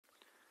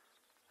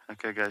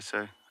Okay guys,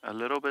 so a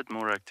little bit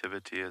more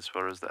activity as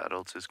far as the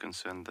adults is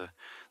concerned.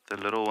 The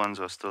little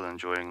ones are still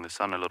enjoying the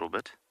sun a little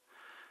bit,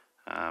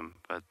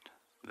 but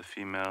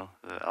the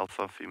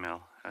alpha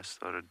female has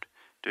started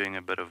doing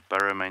a bit of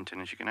burrow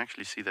maintenance. You can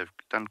actually see they've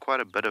done quite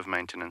a bit of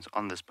maintenance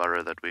on this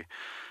burrow that we're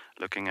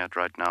looking at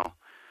right now.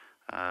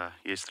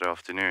 Yesterday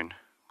afternoon,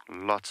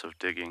 lots of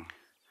digging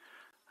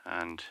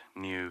and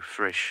new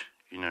fresh,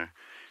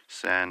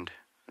 sand.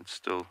 It's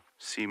still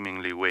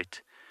seemingly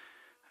wet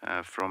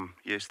from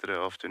yesterday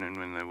afternoon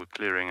when they were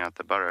clearing out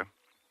the burrow.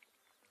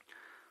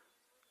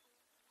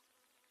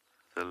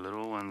 The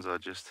little ones are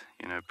just,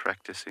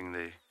 practicing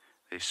their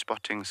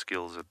spotting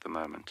skills at the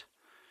moment.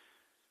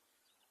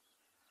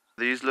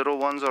 These little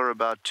ones are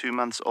about 2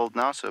 months old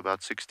now, so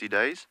about 60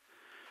 days.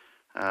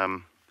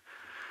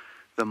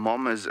 The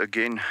mom is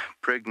again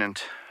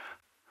pregnant,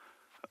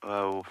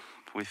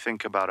 we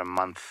think about a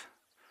month.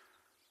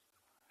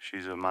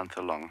 She's a month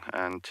along,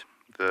 and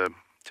the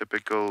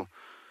typical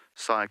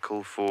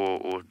cycle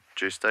or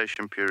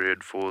gestation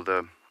period for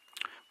the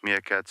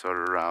meerkats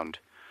are around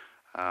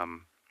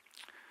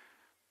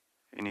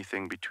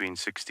anything between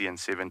 60 and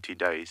 70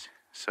 days.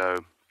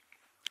 So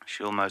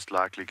she'll most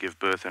likely give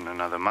birth in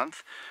another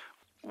month.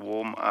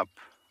 Warm up.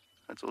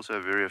 That's also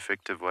a very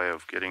effective way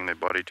of getting their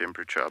body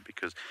temperature up,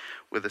 because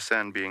with the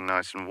sand being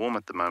nice and warm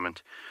at the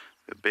moment,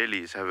 the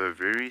bellies have a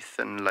very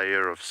thin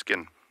layer of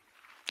skin.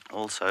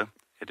 Also,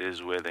 it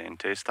is where the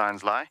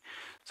intestines lie,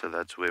 so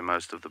that's where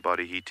most of the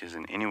body heat is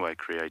in any way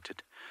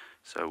created.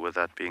 So with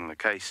that being the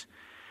case,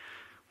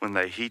 when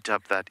they heat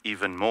up that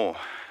even more,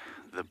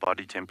 the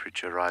body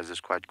temperature rises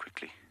quite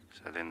quickly.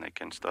 So then they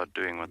can start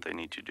doing what they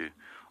need to do.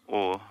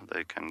 Or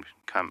they can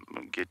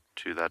get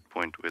to that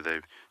point where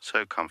they're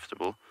so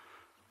comfortable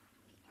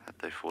that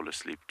they fall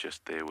asleep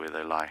just there where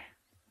they lie.